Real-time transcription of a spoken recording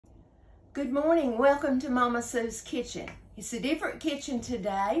Good morning. Welcome to Mama Sue's Kitchen. It's a different kitchen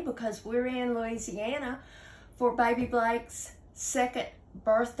today because we're in Louisiana for Baby Blake's second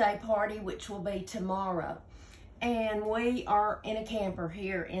birthday party, which will be tomorrow. And we are in a camper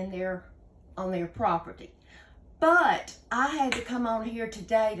here on their property. But I had to come on here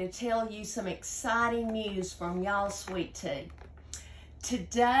today to tell you some exciting news from Y'all Sweet Tea.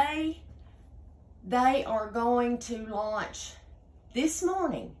 Today, they are going to launch this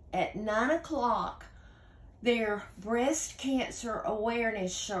morning at 9 o'clock their breast cancer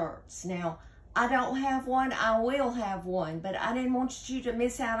awareness shirts. Now, I don't have one, I will have one, but I didn't want you to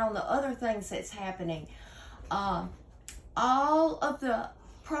miss out on the other things that's happening. All of the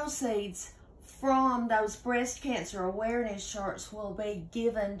proceeds from those breast cancer awareness shirts will be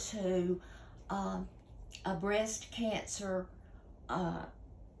given to a breast cancer, I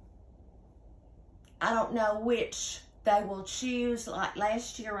don't know which they will choose. Like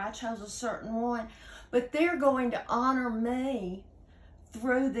last year I chose a certain one, but they're going to honor me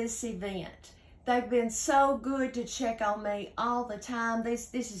through this event. They've been so good to check on me all the time.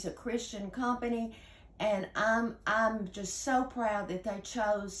 This is a Christian company, and I'm just so proud that they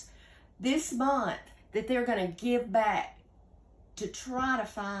chose this month that they're going to give back to try to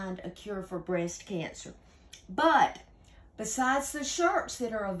find a cure for breast cancer. But besides the shirts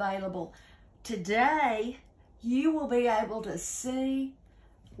that are available today, you will be able to see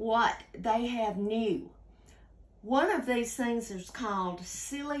what they have new. One of these things is called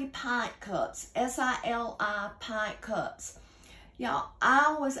Silly Pint Cups, S-I-L-I Pint Cups. Y'all,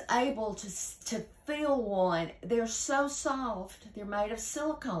 I was able to feel one. They're so soft. They're made of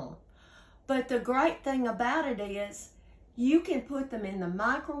silicone. But the great thing about it is you can put them in the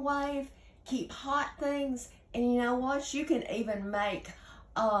microwave, keep hot things, and you know what? You can even make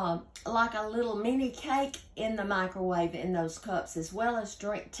like a little mini cake in the microwave in those cups, as well as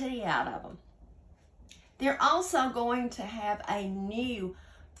drink tea out of them. They're also going to have a new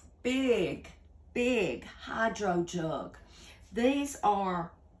big hydro jug. These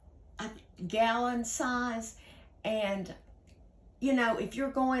are a gallon size, and you know, if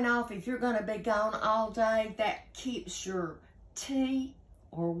you're going to be gone all day, that keeps your tea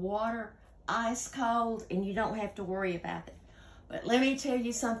or water ice cold, and you don't have to worry about it. But let me tell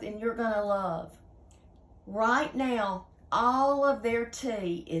you something you're going to love. Right now, all of their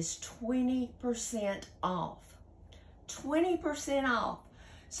tea is 20% off. 20% off.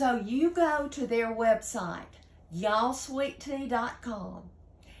 So you go to their website, y'allsweettea.com,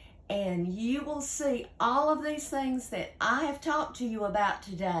 and you will see all of these things that I have talked to you about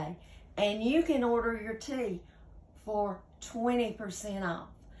today, and you can order your tea for 20% off.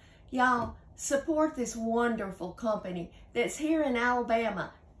 Y'all, support this wonderful company that's here in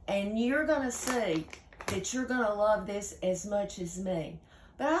Alabama, and you're going to see that you're going to love this as much as me.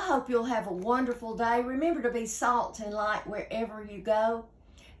 But I hope you'll have a wonderful day. Remember to be salt and light wherever you go,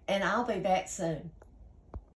 and I'll be back soon.